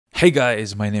Hey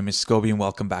guys, my name is Scoby and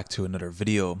welcome back to another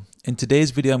video. In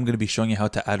today's video, I'm going to be showing you how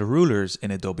to add rulers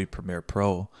in Adobe Premiere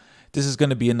Pro. This is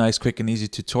going to be a nice, quick and easy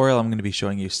tutorial. I'm going to be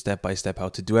showing you step by step how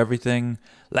to do everything.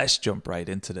 Let's jump right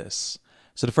into this.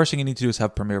 So the first thing you need to do is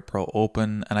have Premiere Pro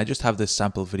open, and I just have this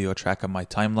sample video track on my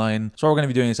timeline. So what we're going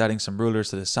to be doing is adding some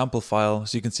rulers to this sample file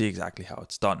so you can see exactly how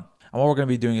it's done. And what we're going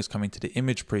to be doing is coming to the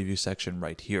image preview section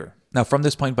right here. Now from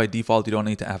this point by default, you don't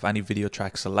need to have any video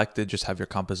track selected, just have your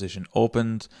composition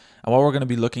opened. And what we're going to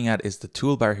be looking at is the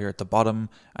toolbar here at the bottom,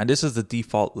 and this is the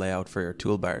default layout for your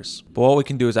toolbars. But what we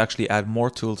can do is actually add more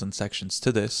tools and sections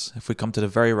to this. If we come to the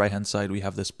very right hand side, we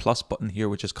have this plus button here,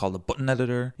 which is called a button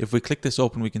editor. If we click this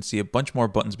open, we can see a bunch more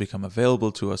buttons become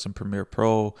available to us in Premiere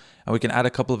Pro, and we can add a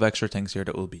couple of extra things here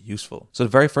that will be useful. So the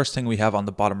very first thing we have on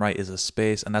the bottom right is a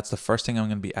space, and that's the first thing I'm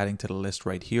going to be adding to the list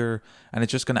right here. And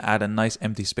it's just going to add a nice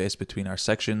empty space between our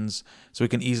sections so we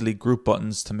can easily group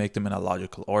buttons to make them in a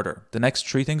logical order. The next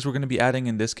three things we're going to be adding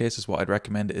in this case is what I'd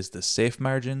recommend is the safe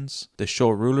margins, the show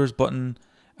rulers button,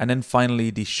 and then finally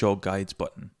the show guides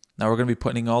button. Now we're going to be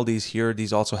putting all these here.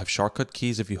 These also have shortcut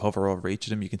keys. If you hover over each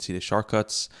of them, you can see the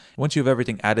shortcuts. Once you have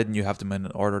everything added and you have them in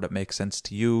an order that makes sense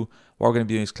to you, what we're going to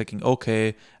be doing is clicking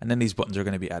OK, and then these buttons are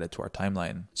going to be added to our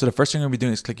timeline. So the first thing we're going to be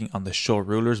doing is clicking on the show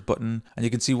rulers button, and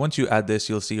you can see once you add this,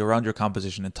 you'll see around your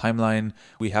composition and timeline,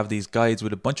 we have these guides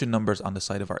with a bunch of numbers on the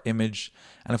side of our image.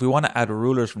 And if we want to add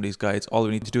rulers from these guides, all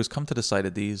we need to do is come to the side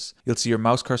of these. You'll see your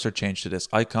mouse cursor change to this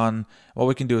icon. What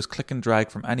we can do is click and drag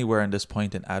from anywhere in this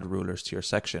point and add rulers to your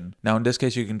section. Now in this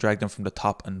case, you can drag them from the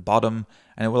top and bottom,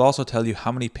 and it will also tell you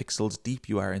how many pixels deep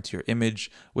you are into your image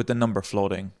with the number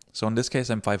floating. So in this case,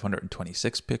 I'm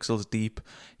 526 pixels deep.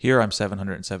 Here I'm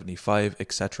 775,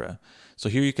 etc. So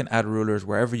here you can add rulers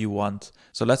wherever you want.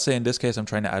 So let's say in this case, I'm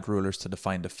trying to add rulers to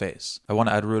define the face. I want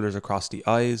to add rulers across the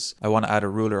eyes. I want to add a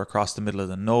ruler across the middle of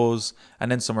the nose, and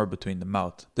then somewhere between the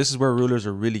mouth. This is where rulers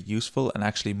are really useful, and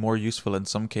actually more useful in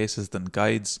some cases than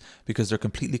guides, because they're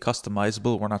completely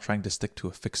customizable. We're not trying to stick to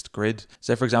a fixed grid.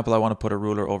 Say for example, I want to put a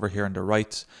ruler over here on the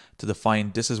right to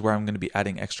define this is where I'm going to be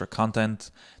adding extra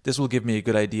content. This will give me a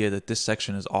good idea that this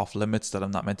section is off limits, that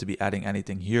I'm not meant to be adding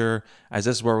anything here, as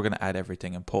this is where we're going to add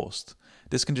everything in post.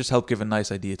 This can just help give a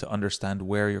nice idea to understand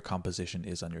where your composition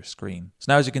is on your screen.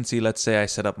 So now as you can see, let's say I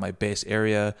set up my base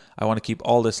area. I want to keep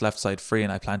all this left side free,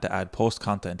 and I plan to add post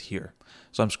content here.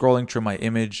 So I'm scrolling through my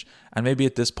image, and maybe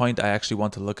at this point I actually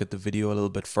want to look at the video a little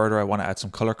bit further. I want to add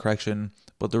some color correction,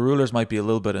 but the rulers might be a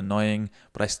little bit annoying,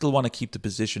 but I still want to keep the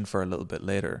position for a little bit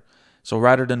later. So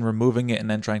rather than removing it and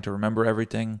then trying to remember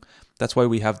everything, that's why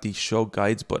we have the show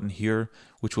guides button here,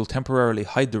 which will temporarily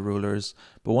hide the rulers,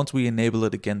 but once we enable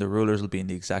it again, the rulers will be in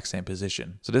the exact same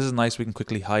position. So this is nice. We can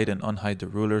quickly hide and unhide the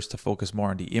rulers to focus more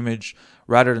on the image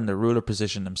rather than the ruler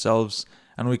position themselves.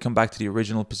 And when we come back to the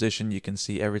original position, you can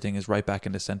see everything is right back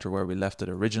in the center where we left it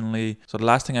originally. So the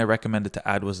last thing I recommended to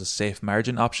add was the safe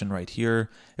margin option right here.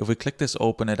 If we click this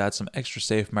open, it adds some extra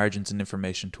safe margins and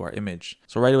information to our image.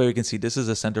 So right away we can see this is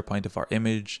the center point of our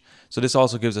image. So this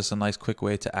also gives us a nice quick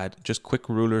way to add just quick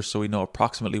rulers so we know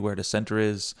approximately where the center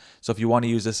is. So if you want to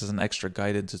use this as an extra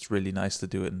guidance, it's really nice to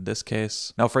do it in this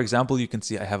case. Now for example, you can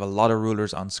see I have a lot of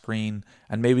rulers on screen,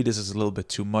 and maybe this is a little bit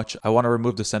too much. I want to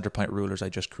remove the center point rulers I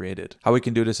just created. How we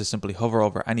can do this is simply hover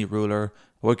over any ruler.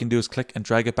 What we can do is click and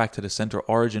drag it back to the center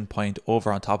origin point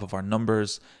over on top of our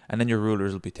numbers, and then your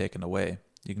rulers will be taken away.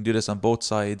 You can do this on both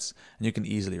sides, and you can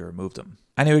easily remove them.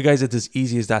 Anyway guys, it's as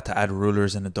easy as that to add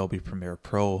rulers in Adobe Premiere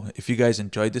Pro. If you guys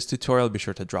enjoyed this tutorial, be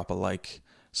sure to drop a like.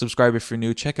 Subscribe if you're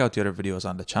new, check out the other videos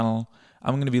on the channel.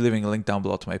 I'm going to be leaving a link down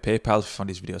below to my PayPal if you found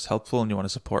these videos helpful and you want to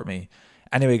support me.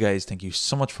 Anyway guys, thank you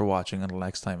so much for watching. Until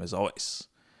next time, as always,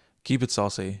 keep it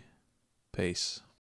saucy. Peace.